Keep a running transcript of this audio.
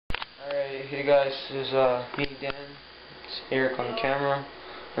Alright, hey guys, this is me, Dan. It's Eric on the camera.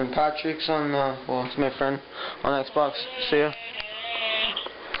 And Patrick's on, well, it's my friend on Xbox. See ya.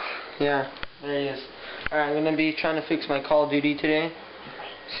 Yeah, there he is. Alright, I'm gonna be trying to fix my Call of Duty today.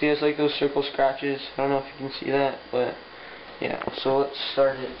 See, it's like those circle scratches. I don't know if you can see that, but yeah, so let's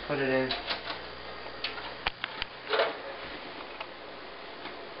start it. Put it in.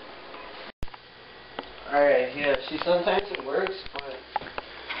 Alright, yeah, see, sometimes it works, but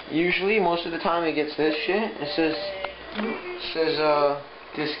usually, most of the time it gets this shit. It says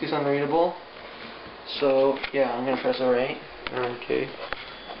disk is unreadable. So, yeah, I'm gonna press it right. Okay.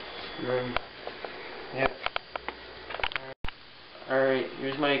 And then, yeah. Alright,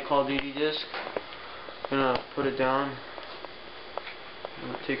 here's my Call of Duty disc. I'm gonna put it down.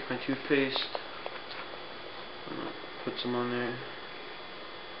 I'm gonna take my toothpaste. I'm gonna put some on there.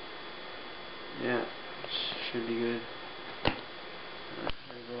 Yeah, should be good. There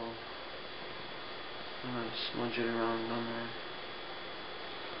we go. I'm gonna smudge it around on there.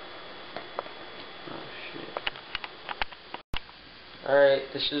 Oh shit. Alright,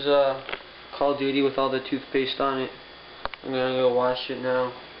 this is Call of Duty with all the toothpaste on it. I'm gonna go wash it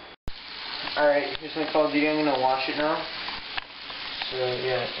now. Alright, here's my Call of Duty. I'm gonna wash it now. So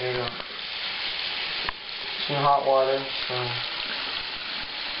yeah, there you go. It's in hot water, so.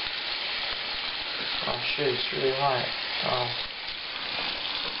 Oh shit, it's really hot. Oh.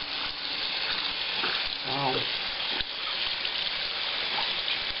 Oh.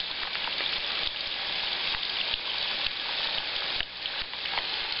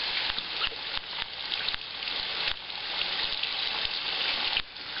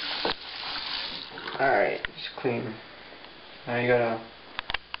 Alright, it's clean. Now you gotta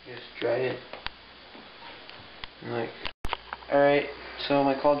just dry it. Like, alright, so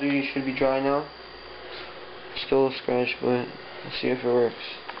my Call of Duty should be dry now. Still a scratch, but let's see if it works.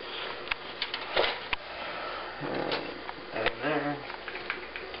 There.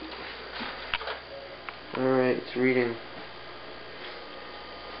 Alright, it's reading.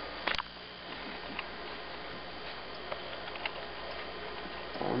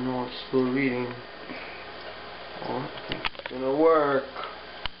 Oh no, it's still reading. Oh, it's gonna work.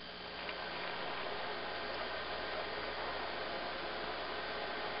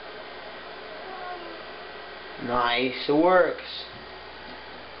 Nice, it works.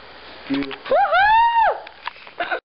 Beautiful.